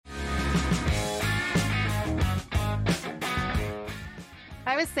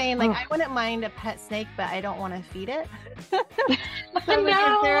I was saying, like, I wouldn't mind a pet snake, but I don't want to feed it. So, like,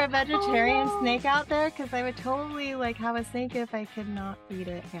 is there a vegetarian snake out there? Because I would totally, like, have a snake if I could not feed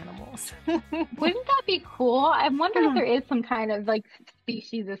it animals. Wouldn't that be cool? I wonder if there is some kind of like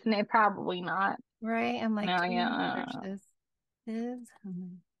species of snake. Probably not. Right? I'm like, No, can you yeah. search this? Is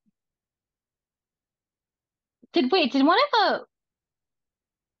Did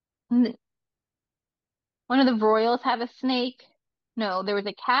one of the royals have a snake? No, there was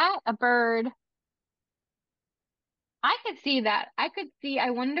a cat, a bird. I could see that. I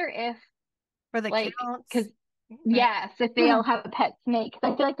wonder if for the like, counts, because right? yes, if they all have a pet snake.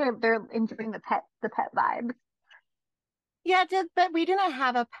 'Cause I feel like they're enjoying the pet vibes. Yeah, but we didn't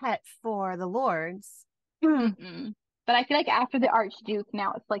have a pet for the lords. Mm-mm. But I feel like after the Archduke,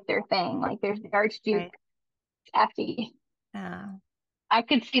 now it's like their thing. Like there's the Archduke Right. Effie. Yeah. I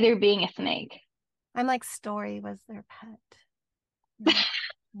could see there being a snake. I'm like, Story was their pet.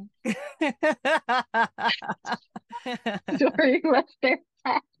 Story was their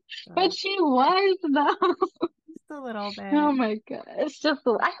pet. But she was though. Just a little Oh bit. my God. It's just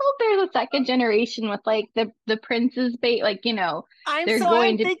I hope there's a second generation with like the prince's bait, like, they're I'm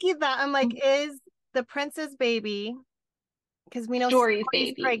going to thinking that. I'm like, is the princess baby, because we know Story's Story's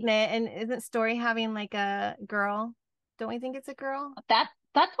baby. pregnant, and isn't Story having like a girl? Don't we think it's a girl? That's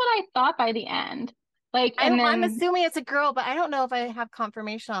what I thought by the end. Like, and I'm then assuming it's a girl, but I don't know if I have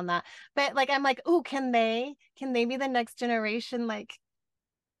confirmation on that. But like, I'm like, oh, can they be the next generation? Like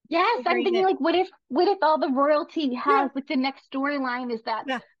yes, I'm figuring thinking it. like what if all the royalty Yeah, has like the next storyline is that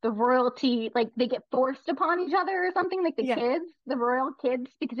yeah, the royalty like they get forced upon each other or something, like yeah, the royal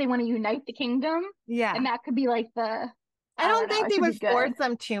kids, because they want to unite the kingdom. yeah. And that could be like the I I don't don't know, think it they should would be force good.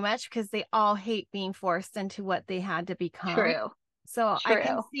 them too much because they all hate being forced into what they had to become. True. So I can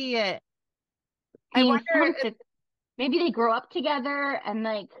True. see it. I Being wonder forced to maybe they grow up together and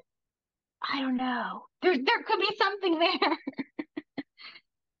like I don't know. There could be something there.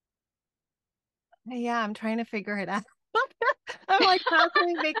 Yeah, I'm trying to figure it out. I'm like, how can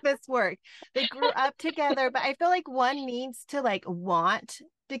we make this work? They grew up together, but I feel like one needs to like want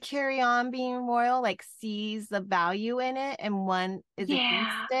to carry on being royal, like sees the value in it, and one is against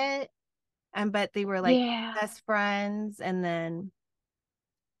Yeah. it. And but they were like Yeah. best friends, and then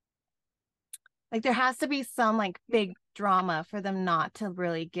like there has to be some like big drama for them not to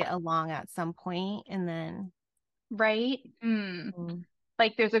really get along at some point, and then Right? Hmm. mm,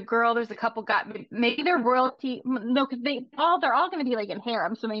 Like there's a couple got maybe they're royalty. No, because they're all going to be like in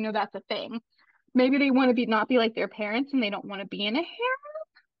harem, so they know that's a thing. Maybe they want to be not be like their parents and they don't want to be in a harem.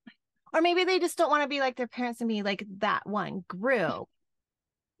 or maybe they just don't want to be like their parents and be like that one group.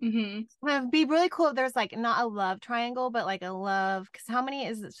 Hmm. It'd be really cool if there's like not a love triangle, but like a love. Because how many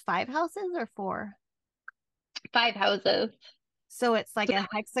is this? Five houses or four? Five houses. So it's like So a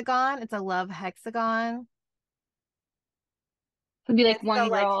hexagon. It's a love hexagon. it'd be And like so one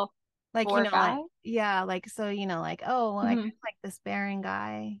girl, like four like guys. yeah, like so like oh, well, I Hmm. like this barren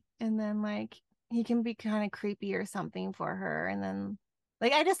guy, and then like he can be kind of creepy or something for her, and then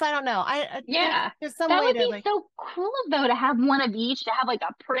like I don't know. Yeah. There's some That way would to be like so cool though to have one of each, to have like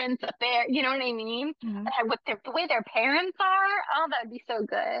a prince, a bear, you know what I mean? Mhm. And have what the way their parents are. Oh, that would be so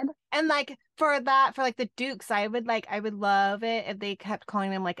good. And like for that, for like the Dukes, I would love it if they kept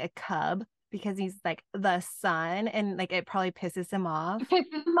calling him like a cub because he's like the son and like it probably pisses him off. Pisses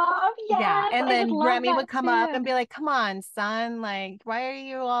them off. Yeah. Yes, And I would then love Remy would that come up and too. be like, come on, son, like, why are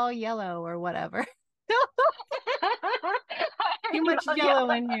you all yellow or whatever? Too much Oh, yeah. yellow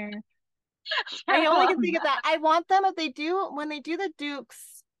in here. I I only love can think of that. that. I want them if they do when they do the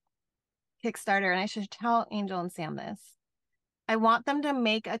Dukes Kickstarter, and I should tell Angel and Sam this. I want them to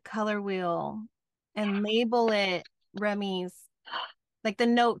make a color wheel and label it Remy's, like the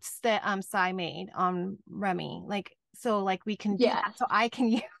notes that Sai made on Remy. Like so like we can do that Yes. so I can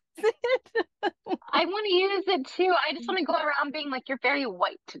use it. I want to use it too. I just want to go around being like, you're very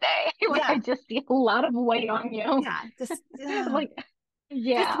white today. Like, I Yeah. just see a lot of white on you. Yeah. Just Like, this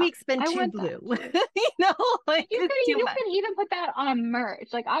yeah, week's been I too want that blue. too. Like You it's could too you much. could even put that on merch.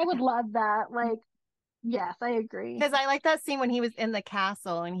 Like, I would love that. Like, yes, I agree. Because I like that scene when he was in the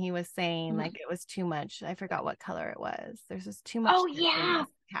castle and he was saying like Mhm. it was too much. I forgot what color it was. There's just too much Oh this in yeah.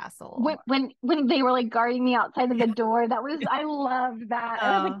 this castle. When they were like guarding me outside of Yeah. the door, I loved that.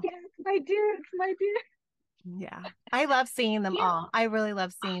 And I was like, Oh, yes, my dude, it's my dude. yeah. I love seeing them Yeah. all. I really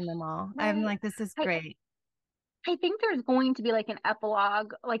love seeing them all. I'm Right. like, this is I, great. I think there's going to be like an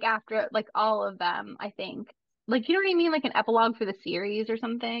epilogue, like after like all of them, I think. Like, you know what I mean? Like an epilogue for the series or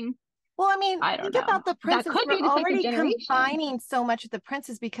something. Well, I mean, I don't think know. about the That princess. could We're be the second already generation. combining so much with the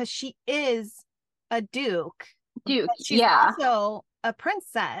princess because she is a duke, but Duke, she's yeah. also a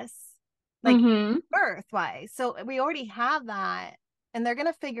princess, like Mm-hmm. birth wise. So we already have that, and they're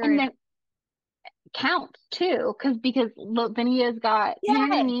gonna figure And it. then counts too, because look, Vania's got, you know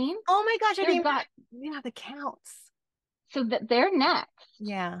what I Yes. mean? Oh my gosh, I There's didn't. got Yeah, the counts. so that they're next,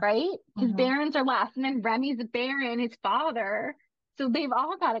 Yeah. right? Because Hmm. Barons are last, and then Remy's a Baron, his father. So they've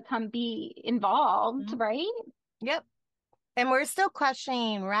all got to come be involved, right? Yep. And we're still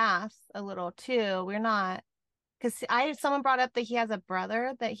questioning Wrath a little too. We're not because I someone brought up that he has a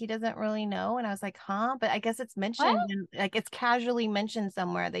brother that he doesn't really know, and I was like, huh? But I guess it's What? mentioned, like it's casually mentioned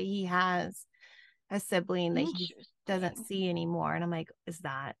somewhere that he has a sibling that he doesn't Interesting. see anymore, and I'm like, is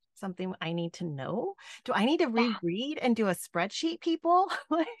that something I need to know? Do I need to reread and do a spreadsheet, people?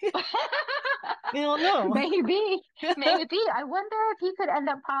 Like, I don't know. Maybe, maybe. I wonder if he could end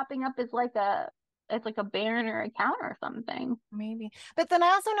up popping up as like a Baron or a Count or something. Maybe, but then I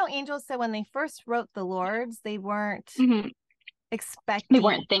also know Angel said when they first wrote the Lords, they weren't Hmm. They expecting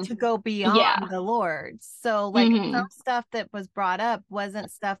weren't thinking. to go beyond Yeah. the lords. So like some Hmm. stuff that was brought up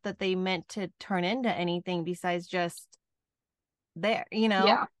wasn't stuff that they meant to turn into anything besides just there, you know?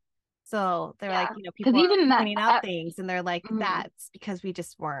 Yeah. So they're like, Yeah. Because people are even that, pointing out things and they're like, mhm. that's because we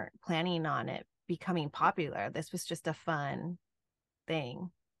just weren't planning on it becoming popular. This was just a fun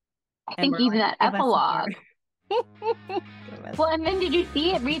thing. I And think we're even like, that give us more. epilogue. Give us Well, and then did you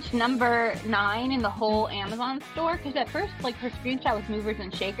see it reach number 9 in the whole Amazon store? Because at first, like her screenshot was movers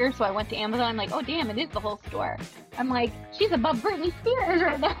and shakers, so I went to Amazon. I'm like, oh damn, it is the whole store. I'm like, she's above Britney Spears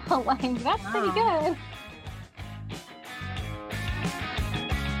right now. Like that's pretty wow. good.